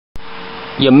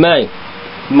Yeah, man.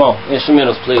 Come on,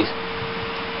 instrumentals, please.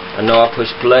 I know I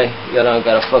push play. Y'all don't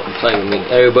gotta fucking play with me.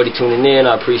 Everybody tuning in,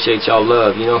 I appreciate y'all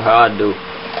love. You know how I do.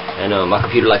 And my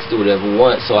computer likes to do whatever it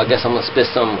wants, so I guess I'm gonna spit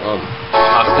some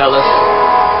acapellas.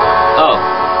 Oh,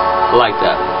 I like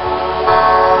that.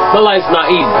 My life's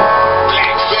not easy.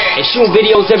 And shooting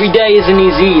videos every day isn't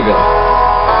easy either.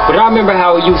 But I remember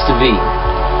how it used to be.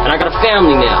 And I got a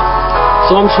family now.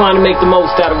 So I'm trying to make the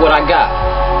most out of what I got.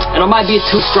 And I might be a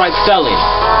 2-strike felon.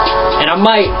 And I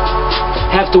might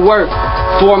have to work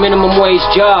 4 minimum wage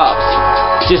jobs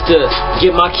just to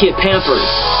get my kid Pampers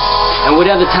and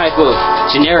whatever type of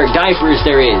generic diapers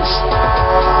there is.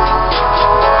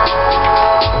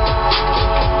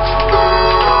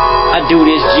 I do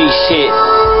this G shit.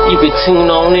 You can tune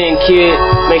on in, kid.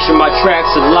 Make sure my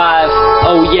tracks are live.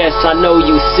 Oh yes, I know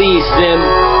you sees them.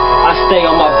 I stay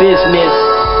on my business.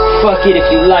 Fuck it if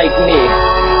you like me.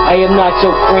 I am not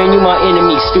your friend, you my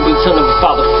enemy, stupid son of a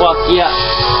father, fuck yeah.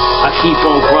 I keep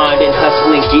on grinding,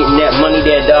 hustling, getting that money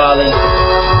there, darling.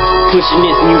 Pushing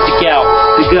this music out,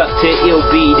 big up to Ill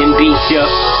Beat and Beat ya.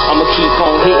 I'ma keep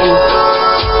on hitting,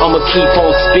 I'ma keep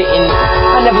on spitting.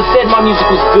 I never said my music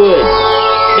was good,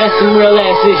 that's some real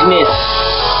ass business.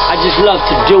 I just love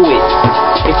to do it,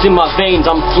 it's in my veins,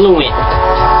 I'm fluent.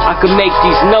 I can make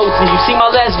these notes, and you see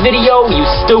my last video, you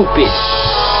stupid.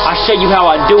 I show you how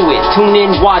I do it. Tune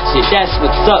in, watch it. That's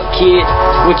what's up, kid.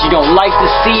 What you don't like to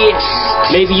see it,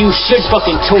 maybe you should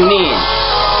fucking tune in.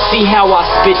 See how I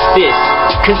spit this,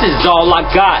 cause this is all I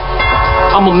got.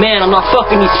 I'm a man, I'm not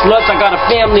fucking these sluts. I got a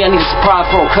family I need to supply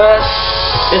for, cuz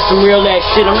that's some real ass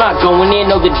shit. I'm not going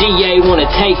in. No, the DA wanna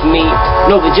take me.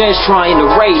 No, the judge trying to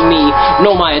rape me.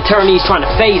 No, my attorney's trying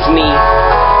to phase me.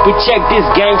 But check this,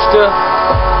 gangster,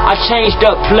 I changed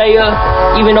up, player.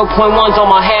 Even though .1's on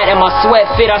my hat and my sweat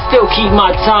fit, I still keep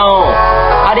my tone.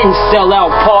 I didn't sell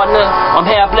out, partner. I'm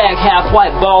half black, half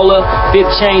white baller. Big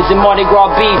chains and Mardi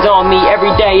Gras beads on me. Every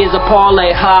day is a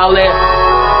parlay, holler.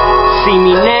 See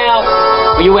me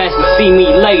now, or you ask to see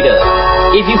me later.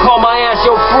 If you call my ass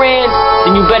your friend,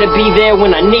 then you better be there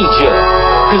when I need you.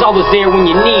 Cause I was there when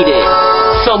you needed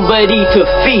somebody to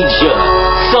feed you.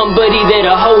 Somebody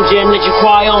that'll hold you and let you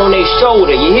cry on their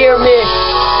shoulder. You hear me?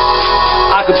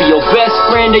 I could be your best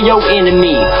friend or your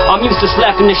enemy. I'm used to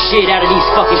slapping the shit out of these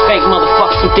fucking fake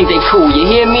motherfuckers who think they cool. You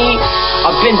hear me?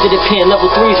 I've been to the pen,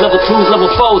 level 3s, level 2s, level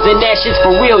 4s, and that shit's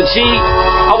for real, G.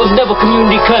 I was never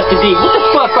community custody. What the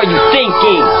fuck are you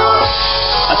thinking?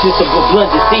 I took up a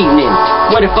blunt this evening.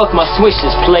 Where the fuck my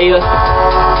switches, player?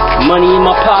 Money in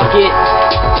my pocket.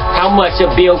 How much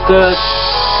a bill, cuz?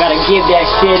 Gotta give that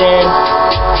shit in.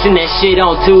 Send that shit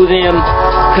on to them.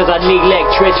 Cause I need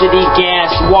electricity, gas,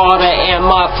 water, and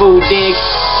my food, dig.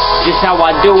 This how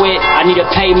I do it. I need to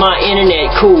pay my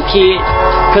internet, cool kid.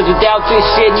 Cause without this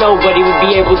shit, nobody would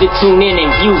be able to tune in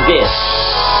and view this.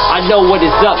 I know what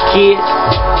is up, kid.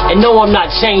 And no, I'm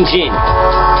not changing.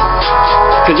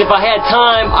 Cause if I had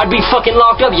time, I'd be fucking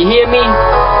locked up, you hear me?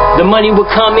 The money would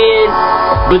come in,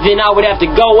 but then I would have to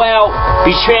go out,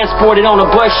 be transported on a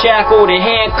bus shackle, then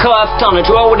handcuffed on a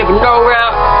road, never no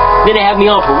route. Then they have me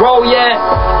on parole yet.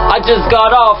 I just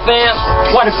got off, fam.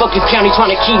 Why the fuck is county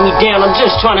trying to keep me down? I'm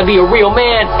just trying to be a real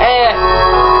man.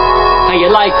 How you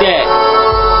like that?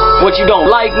 What you don't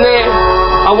like, man?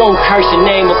 I won't curse your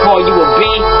name or call you a B.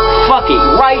 Fuck it,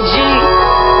 right, G?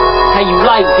 How you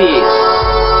like this?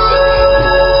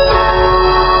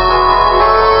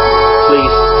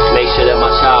 Please make sure that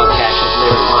my child catches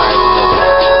Lyric Myers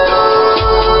together.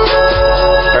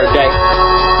 Birthday,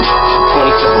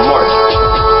 25th of March,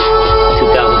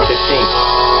 2015.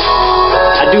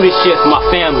 I do this shit for my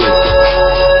family.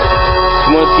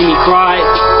 You wanna see me cry?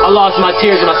 I lost my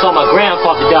tears when I saw my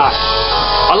grandfather die.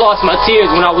 I lost my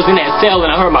tears when I was in that cell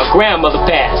and I heard my grandmother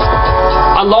pass.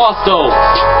 I lost those.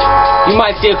 You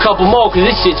might see a couple more cause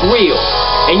this shit's real.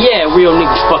 And yeah, real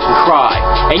niggas fucking cry.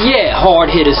 And yeah,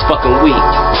 hard hitters fucking weak.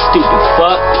 Stupid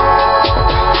fuck.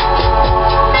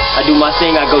 I do my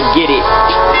thing, I go get it.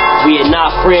 We are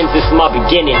not friends, this is my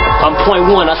beginning. I'm .1,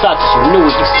 I thought that you knew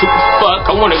it, you stupid fuck.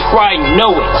 I wanna cry and you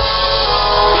know it.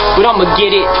 But I'ma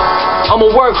get it. I'ma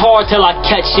work hard till I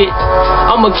catch it.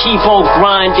 I'ma keep on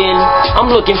grinding. I'm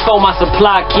looking for my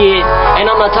supply, kid. And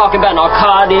I'm not talking about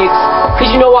narcotics, cause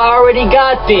you know I already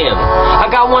got them. I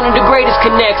got one of the greatest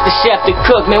connects, the chef, the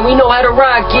cook. Man, we know how to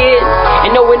rock it.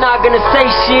 And no, we're not gonna say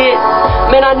shit.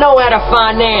 Man, I know how to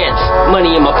finance.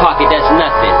 Money in my pocket, that's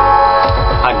nothing.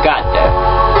 I got that.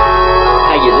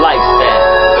 How you like that?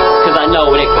 Cause I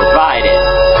know they provide it.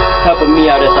 Helping me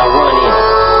out as I run in.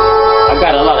 I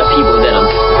got a lot of people that I'm...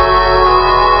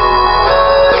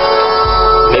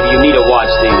 Maybe you need to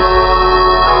watch these.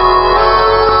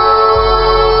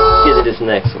 See to this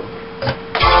next one.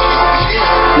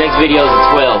 Next video's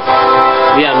at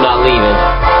 12. Yeah, I'm not leaving.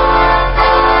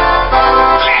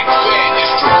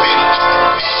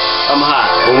 I'm hot,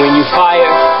 but when you fire,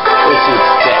 what you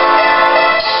expect?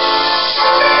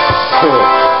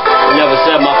 Never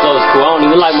said my flow's cool. I don't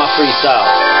even like my freestyle.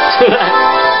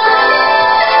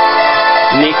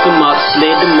 Mix them up,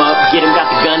 slid them up, get them, got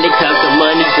the gun, they tuck the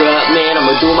money drop. Man,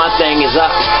 I'ma do my thing as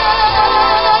up.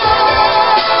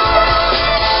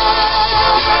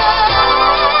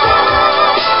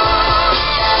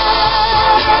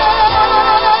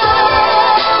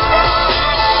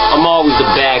 I'm always the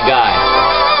bad guy.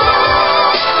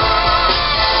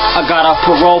 I got off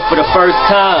parole for the first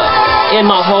time in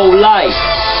my whole life.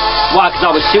 Why? Cause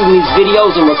I was shooting these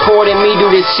videos and recording me do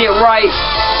this shit right.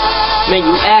 Man,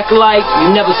 you act like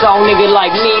you never saw a nigga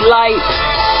like me, like,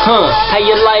 huh? How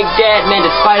you like that, man?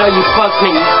 Despite all you fucks,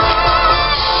 man,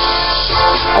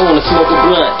 I wanna smoke a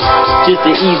blunt just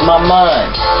to ease my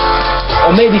mind,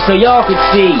 or maybe so y'all could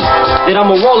see that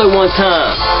I'ma roll it one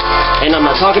time. And I'm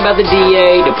not talking about the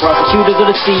DA, the prosecutors, or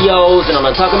the COs, and I'm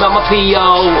not talking about my PO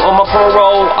or my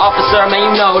parole officer, man.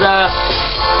 You know that.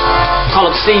 Call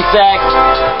up CFAC,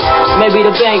 maybe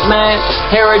the bank, man.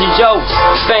 Heritage Jokes,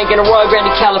 bank in Arroyo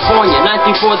Grande, California,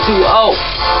 93420.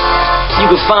 You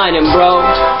can find him, bro.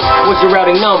 What's your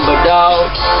routing number,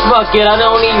 dog? Fuck it, I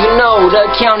don't even know.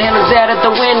 The account handles that at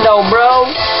the window,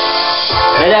 bro.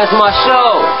 And that's my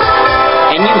show.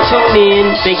 And you tune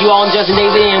in. Thank you all. I'm Justin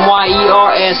David,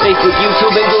 NYERS, Facebook,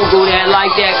 YouTube, and Google that.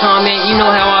 Like that, comment. You know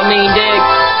how I mean, dig.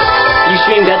 You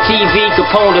stream.tv,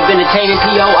 Capone of Entertaining,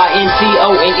 POINTONE.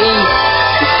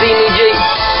 You see me, G?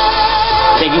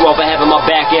 Thank you all for having my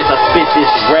back as I spit this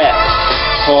rap.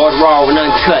 Hard, raw, and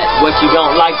uncut. What you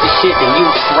don't like the shit, then you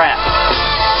crap.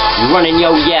 You running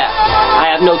your yap.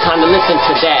 I have no time to listen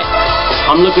to that.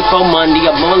 I'm looking for Monday,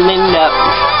 I'm mulling up.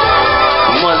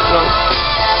 You want some?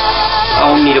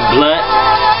 I don't need a blunt.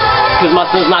 Cause my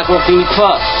son's not gonna see me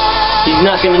puff. He's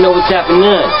not gonna know what's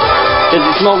happening. Cause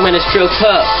the smoke, man, is real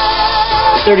tough.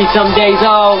 30-some days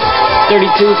old,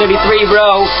 32, 33,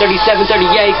 bro, 37,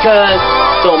 38, cuz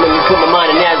don't make me put my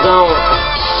mind in that zone.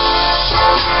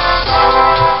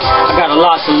 I got a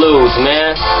lot to lose,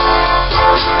 man.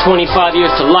 25 years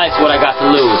to life, what I got to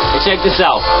lose. And check this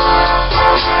out.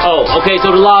 Oh, okay,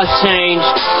 so the laws changed,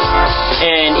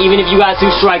 and even if you got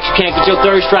 2 strikes, you can't get your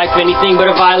 3rd strike for anything but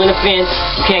a violent offense.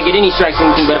 You can't get any strikes for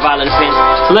anything but a violent offense.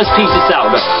 So let's piece this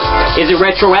out, though. Is it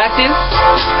retroactive?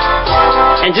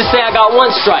 And just say I got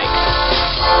 1 strike.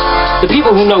 The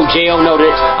people who know jail know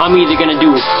that I'm either gonna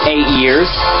do 8 years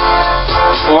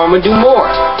or I'm gonna do more.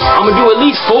 I'm gonna do at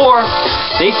least 4.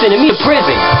 They sending me to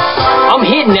prison. I'm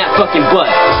hitting that fucking butt.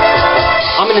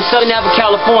 I'm in the southern half of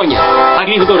California. I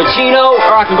can either go to Chino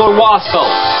or I can go to Wasco.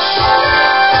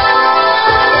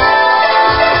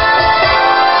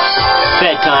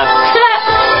 Bedtime.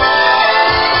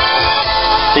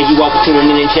 Thank you all for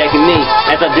tuning in and checking me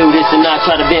as I do this and not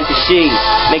try to vent for she's,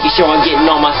 making sure I'm getting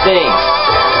all my things.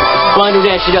 Bundle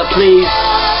that shit up, please.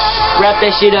 Wrap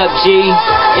that shit up, G.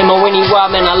 In my Winnie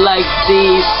Wildman, I like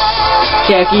these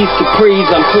khakis, capris.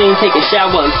 I'm clean, take a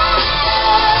shower.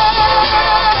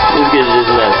 Let's get to this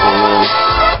next one, man.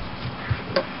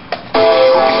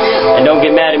 And don't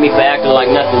get mad at me for acting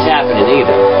like nothing's happening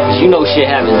either, cause you know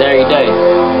shit happens every day.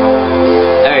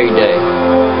 Every day.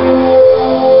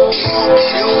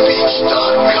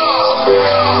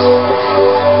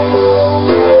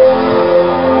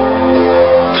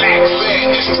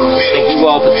 Thank you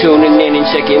all for tuning in and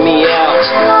checking me out.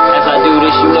 As I do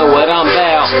this, you know what I'm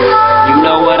about. You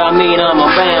know what I mean, I'm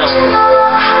abound.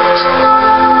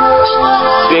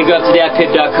 Big up to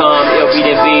thatpip.com, LB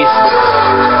the Beast.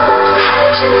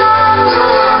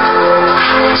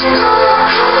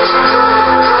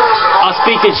 I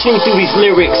speak the truth through these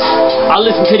lyrics. I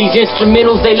listen to these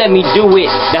instrumentals, they let me do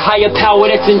it. The higher power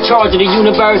that's in charge of the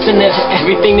universe and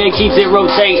everything that keeps it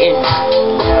rotating.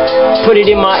 Put it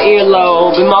in my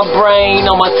earlobe, in my brain,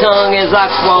 on my tongue as I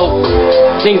quote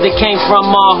things that came from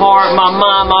my heart, my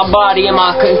mind, my body, and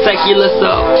my secular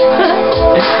soul.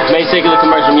 Made secular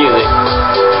commercial music.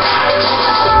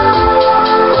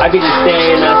 I could just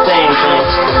stand and not say anything,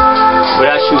 but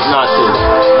I choose not to.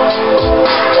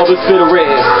 Oh, it's good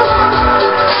red.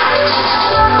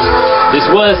 This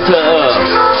was to,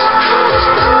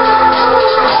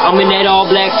 I'm in that all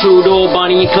black two-door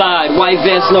Bonnie and Clyde, white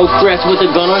vest, no stress with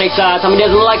a gun on their side. Tell me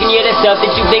doesn't like any of that stuff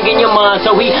that you think in your mind.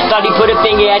 So he thought he put a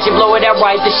finger at you, blow it out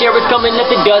right. The sheriff's coming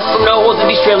at the dust from the holes that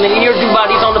he's drilling. He hears two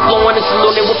bodies on the floor in the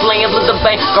saloon. They were playing with the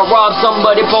bank. Got robbed,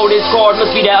 somebody pulled his card.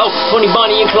 Must be that old 20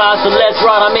 Bonnie and Clyde. So let's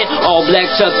ride. I'm in all black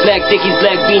Chuck, black Dickies,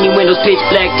 black beanie, windows pitch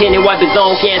black, tinted, wipe his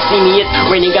own, can't see me. It's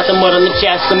raining, got the mud on the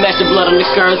chest, the mess of blood on the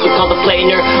skirts. So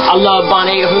contemplating her. I love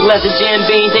Bonnie, her glass of Jim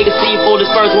Bean. Take a seat for this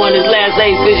first one, his last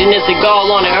day's vision. It's a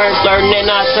gall on it, hurt, flirting and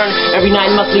not turning. Every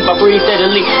night in my sleep, I breathe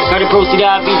steadily. Got to proceed,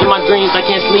 I feed in my dreams. I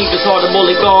can't sleep, it's hard to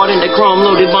bullet guard. And the chrome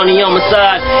loaded Bonnie on my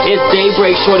side. It's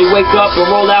daybreak, shorty, wake up and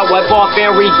roll out, wipe off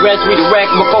and redress, redirect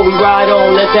before we ride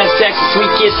on. Let's have sex, a sweet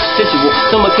kiss, sensual.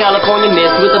 Summer California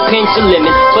mist with a pinch of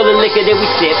lemon. For the liquor that we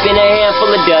sip, in a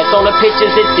handful of dust on the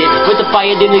pictures that sit. With the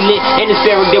fire that we lit, and the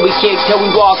spirit that we kick till we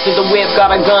walk to the whip.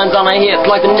 Got our guns on our hips,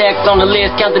 like the next on the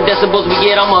list. Count the decibels we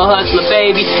get, I'm a hustler,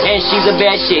 baby. And she's a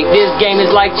bad chick, this game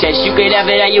is like chess. You could have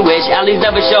it how you wish. Alleys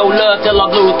never show love till I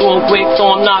blew through them quick. So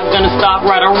I'm not gonna stop,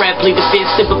 right on rap, plead the fifth.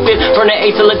 Sip a fifth, from the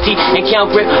A to the T, and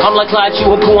count grip. I'm like Clyde,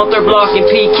 you a pool on third block, and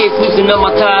P kicks, loosen up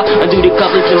my tie. Undo the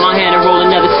couplets in my hand and roll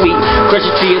another sweet. Crush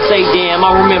a tree and say damn,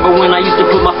 I remember when I used to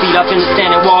put my feet up in the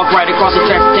stand and walk right across the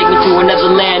track to take me to another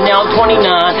land. Now I'm 29,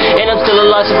 and I'm still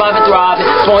alive, surviving, thriving.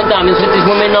 Throwing diamonds with these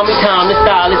women on me, time and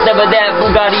style. It's never that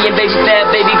Bugatti and baby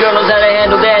fat. Baby girl knows how to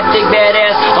handle that thick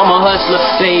badass. I'm a hustler,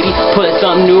 baby. Put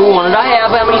something new on it. I have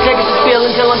how many seconds to feel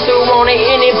until I'm through on it.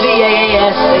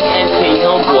 NMPAAS,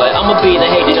 homeboy. I'ma be the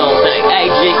hated on thing. Hey,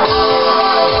 G.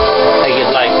 How you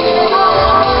like me?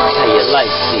 How you like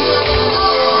me?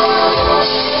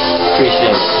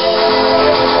 Appreciate it.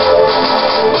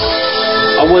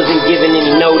 I wasn't given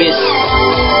any notice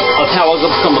of how I could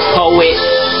become a poet,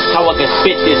 how I can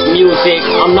spit this music.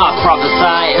 I'm not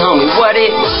prophesying, homie, what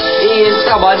it is,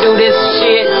 how I do this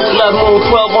shit. Love Moon 12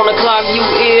 on the clock, you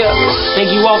hear? Thank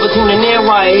you all for tuning in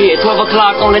right here. 12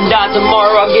 o'clock on the dot,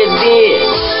 tomorrow I'll get dead.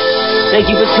 Thank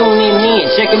you for tuning in,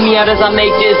 checking me out as I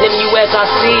make this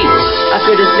MUSIC. I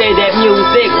could have said that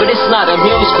music, but it's not a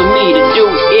muse for me to do.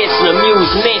 It's an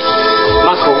amusement,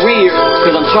 my career,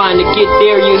 cause I'm trying to get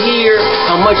there, you hear?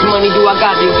 How much money do I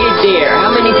got to get there?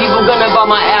 How many people gonna buy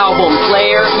my album,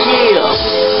 player? Yeah.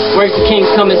 Where's the Kings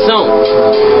coming soon?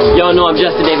 Y'all know I'm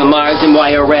Justin David Myers,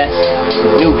 MYRS.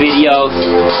 New videos,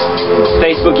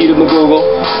 Facebook, YouTube, and Google.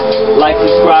 Like,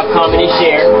 subscribe, comment, and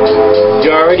share.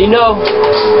 You already know.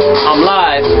 I'm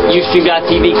live,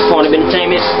 Ustream.tv, Component of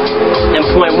Entertainment, and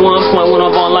point one on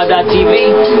VonLive.tv.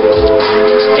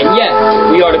 And yeah,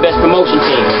 we are the best promotion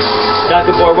team.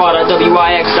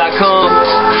 DrBoyRod.wix.com,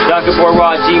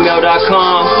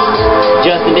 DrBoyRod@gmail.com,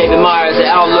 Justin David Myers at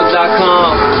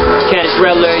Outlook.com, Caddis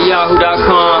Rattler at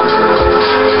Yahoo.com.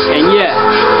 And yeah,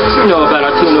 you know about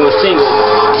our two newest singles.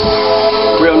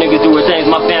 Real niggas do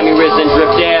things, my family wrist and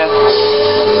drip dab.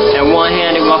 And one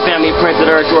handed, my family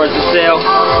printed Earth towards the cell.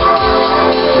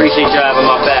 Appreciate you having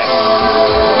my back.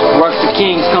 Works the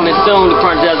Kings coming soon. The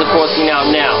Crunch Desert 14 out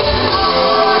now.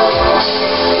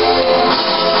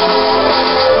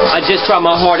 I just try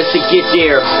my hardest to get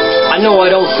there. I know I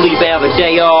don't sleep, I have a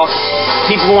day off.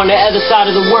 People on the other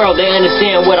side of the world, they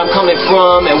understand where I'm coming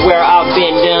from and where I've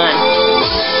been done.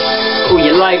 Ooh,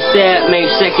 you like that?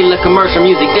 Make secular commercial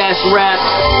music, that's rap.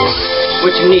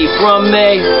 What you need from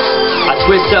me? I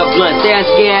twist up blunt,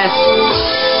 that's gas.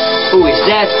 Ooh, it's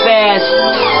that fast.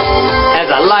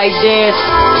 As I like this.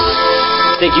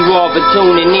 Thank you all for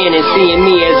tuning in and seeing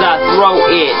me as I throw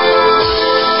it.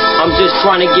 I'm just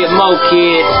trying to get more,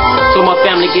 kid, so my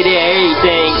family get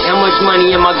everything. How much money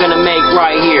am I gonna make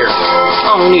right here?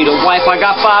 I don't need a wife, I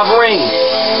got 5 rings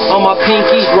on my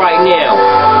pinkies right now.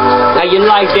 How you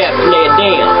like that, player?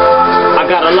 Damn. I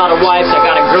got a lot of wives, I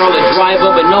got a girl that drive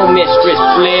up, but no mistress,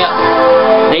 player.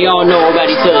 They all know about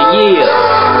each other,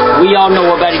 yeah. We all know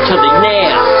about each other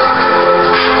now.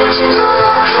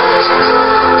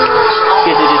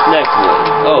 Get to this next one.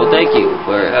 Oh, thank you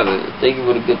for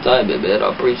the good time, man. I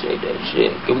appreciate that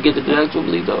shit. Can we get to the next one,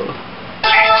 please, though?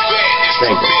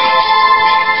 Thank you.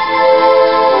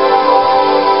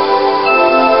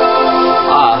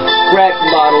 Crack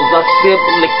bottles, I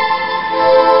simply.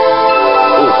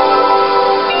 Ooh.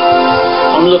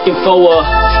 I'm looking for a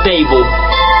stable.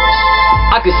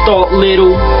 I could start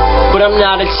little, but I'm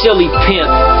not a chili pimp.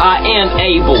 I am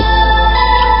able.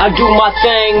 I do my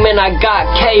thing, man, I got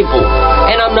cable.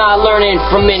 And I'm not learning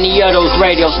from any of those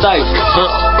radio stations,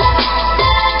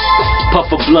 Puff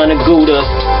a blunt of Gouda.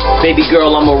 Baby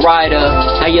girl, I'm a rider.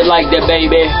 How you like that,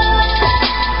 baby?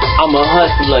 I'm a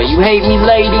hustler. You hate me,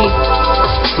 lady?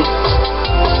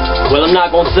 Well, I'm not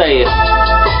gonna say it.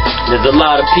 There's a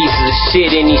lot of pieces of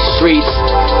shit in these streets.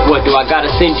 What, do I gotta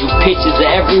send you pictures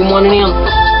of every one of them?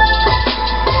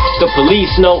 The police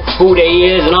know who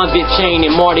they is, and I'm just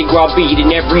chaining Mardi Gras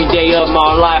beating every day of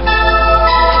my life.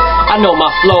 I know my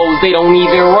flows, they don't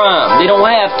even rhyme. They don't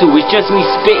have to, it's just me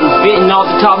spitting off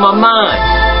the top of my mind.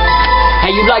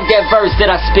 Hey, you like that verse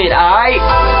that I spit, alright?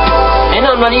 And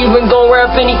I'm not even gonna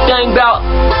rap anything about,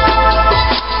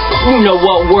 you know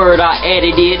what word I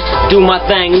edited. Do my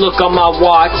thing, look on my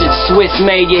watch, it's Swiss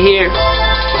made, you hear?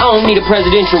 I don't need a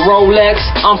presidential Rolex,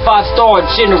 I'm 5-star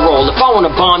general. If I wanna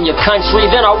bomb your country,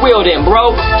 then I will then,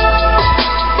 bro.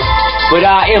 But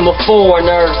I am a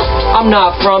foreigner, I'm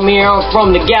not from here, I'm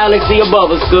from the galaxy above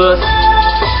us, cuz.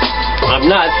 I'm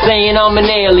not saying I'm an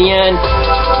alien,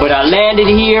 but I landed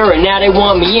here and now they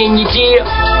want me in your jail.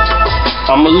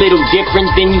 I'm a little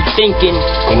different than you thinking,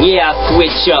 and yeah, I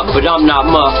switch up, but I'm not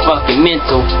motherfucking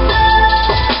mental.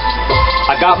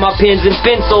 I got my pens and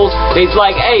pencils, they's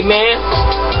like, hey man,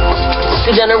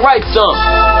 sit down and write some.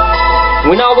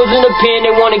 When I was in the pen,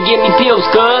 they wanna give me pills,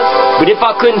 cuz. But if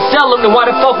I couldn't sell them, then why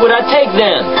the fuck would I take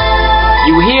them?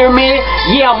 You hear me?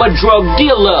 Yeah, I'm a drug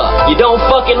dealer. You don't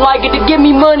fucking like it, to give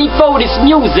me money for this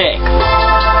music.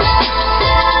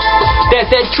 That's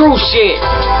that true shit.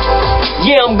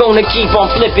 Yeah, I'm gonna keep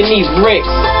on flipping these bricks.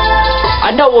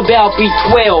 I know about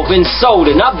B12 and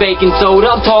soda, not baking soda.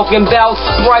 I'm talking about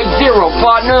Sprite Zero,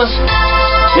 partner.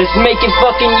 Let's make it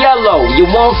fucking yellow. You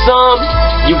want some?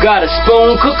 You got a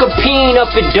spoon? Cook a peen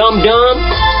up at dum-dum.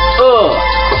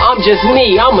 I'm just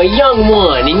me, I'm a young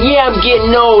one. And yeah, I'm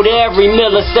getting old every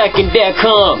millisecond that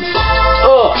comes.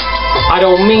 I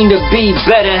don't mean to be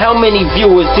better. How many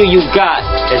viewers do you got?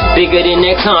 That's bigger than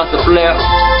that concert flare.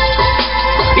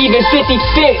 Even 50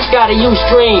 Cent got a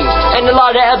Ustream, and a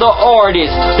lot of other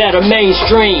artists that are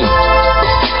mainstream.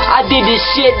 I did this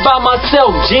shit by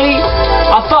myself, G.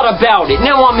 I thought about it,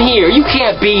 now I'm here, you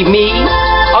can't beat me.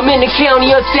 I'm in the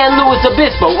county of San Luis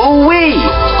Obispo, ooh-wee.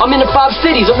 I'm in the 5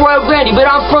 cities of Royal Grande,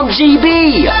 but I'm from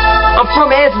GB. I'm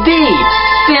from SD.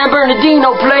 San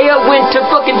Bernardino player, went to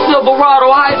fucking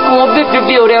Silverado High School in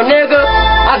Victorville there, nigga.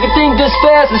 I can think this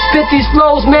fast and spit these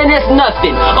flows, man, that's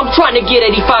nothing. I'm trying to get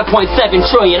 85.7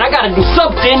 trillion, I gotta do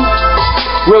something.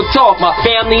 Real talk, my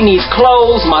family needs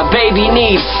clothes, my baby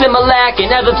needs Similac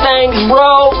and other things,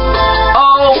 bro.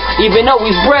 Oh, even though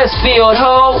he's breastfed,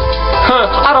 ho.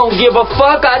 I don't give a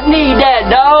fuck, I need that,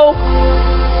 though.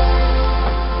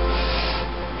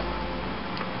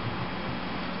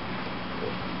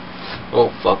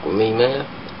 Don't fuck with me, man.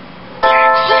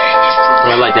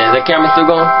 I like that. Is that camera still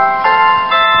going?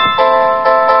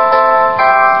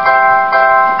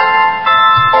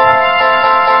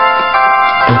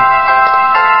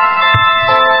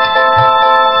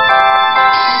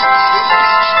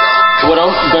 What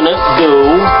I'm gonna do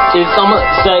is I'ma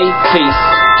say peace.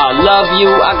 I love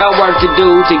you, I got work to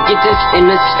do to get this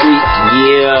in the street.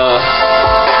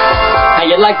 Yeah. How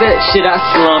you like that shit I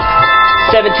slump?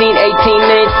 17, 18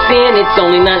 minutes in, it's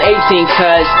only 9:18,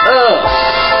 cuz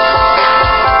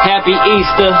Happy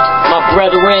Easter, my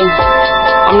brethren.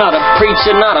 I'm not a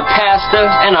preacher, not a pastor,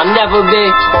 and I never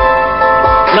been.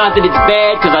 Not that it's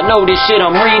bad, cause I know this shit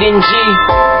I'm reading, G.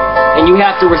 And you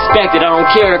have to respect it, I don't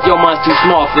care if your mind's too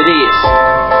small for this.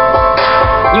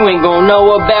 You ain't gonna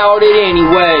know about it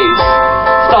anyways.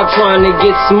 Stop trying to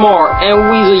get smart and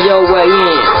weasel your way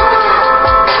in.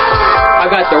 I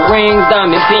got the rings,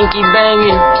 diamond pinky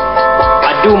banging.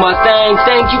 I do my thing,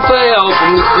 thank you for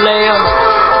helping me, Flair.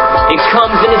 It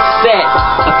comes in a set,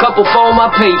 a couple for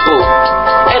my people,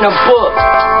 and a book.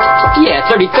 Yeah,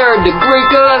 33rd degree,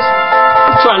 cuz.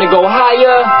 I'm trying to go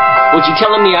higher. What you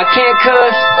telling me I can't,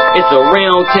 cuz? It's a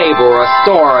round table, or a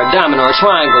star, or a diamond, or a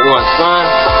triangle one, son.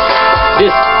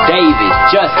 This David,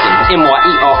 Justin,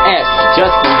 M-Y-E-R-S,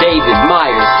 Justin David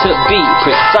Myers, to be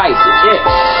precise, yeah.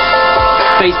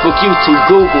 Facebook, YouTube,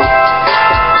 Google.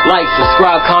 Like,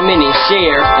 subscribe, comment, and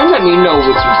share. And let me know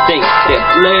what you think, Step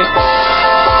Flair.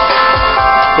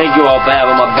 Thank you all for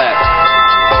having my back.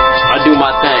 I do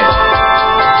my thing.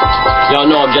 Y'all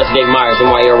know I'm Justin David Myers,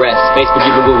 NYRS. Facebook,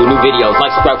 YouTube, Google, new videos.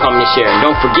 Like, subscribe, comment, and share. And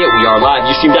don't forget, we are live.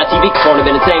 Ustream.tv, Corner of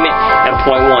Entertainment, and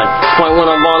Point One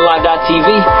on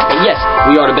VonLive.tv. And yes,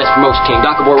 we are the best promotion team.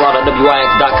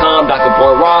 DrBoyRaw.wix.com,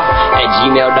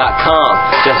 DrBoyRaw@gmail.com,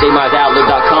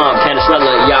 JustDaveMyersOutlook.com,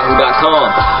 TannerShrella@yahoo.com.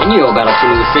 And you know about our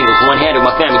 2 newest singles. One handed,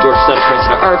 my family, Georgia Southern Prince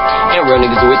of the Earth, and Real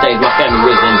Niggas Do It Things, my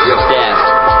family, Rizzo and Drip Stab.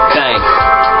 Bang.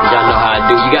 Y'all know how I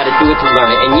do. You gotta do it to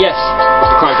learn it. And yes,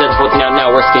 the current 14 out now,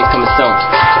 worst game's coming soon.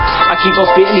 I keep on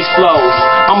spitting these flows.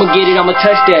 I'ma get it, I'ma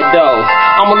touch that dough.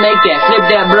 I'ma make that, flip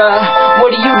that, bruh.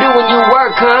 What do you do when you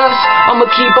work, cuz? I'ma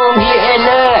keep on getting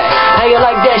that. How you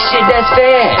like that shit that's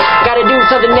fair. Gotta do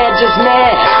something that just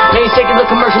mad. Maybe secular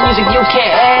commercial music you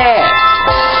can't add.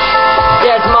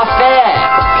 That's my fact.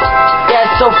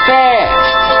 That's so fast.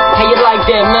 How you like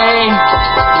that, man?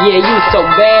 Yeah, you so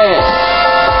bad.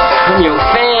 I'm your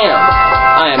fam.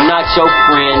 I am not your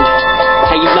friend.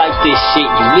 How you like this shit?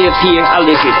 You live here, I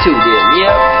live here too, then.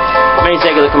 Yep. Main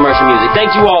secular commercial music.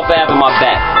 Thank you all for having my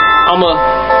back. I'ma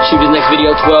shoot this next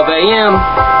video 12 a.m.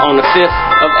 on the 5th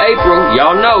of April.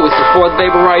 Y'all know it's the 4th of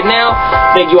April right now.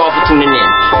 Thank you all for tuning in.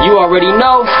 You already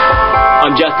know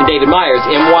I'm Justin David Myers,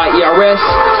 MYERS.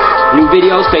 New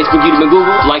videos, Facebook, YouTube, and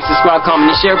Google. Like, subscribe,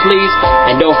 comment, and share, please.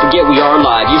 And don't forget, we are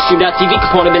live. Ustream.tv,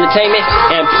 component of entertainment,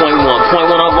 and Point One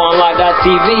of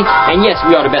OnLive.tv. And yes,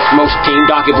 we are the best promotion team.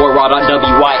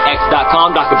 DrBoyRaw.wyx.com,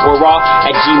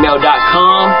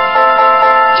 DrBoyRaw@gmail.com,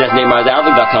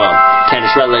 JustinDavidMyersOutlook.com,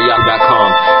 TannerShredler.com.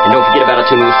 And don't forget about our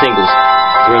 2 new singles.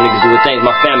 Real niggas doing things.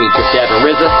 My family, Trip Dab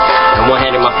and RZA. And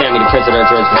one-handed my family, the Prince of the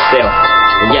Dreads for sale.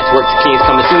 And yes, Work the Kings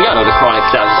coming soon. Y'all know the chronic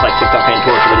style, just like TikTok and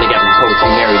torture when they got the poetry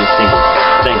married and single.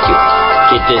 Thank you.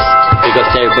 Get this. Big ups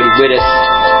to everybody with us.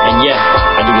 And yeah,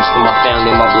 I do this for my family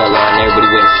and my bloodline and everybody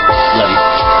with us. Love you.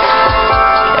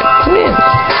 Okay, come in.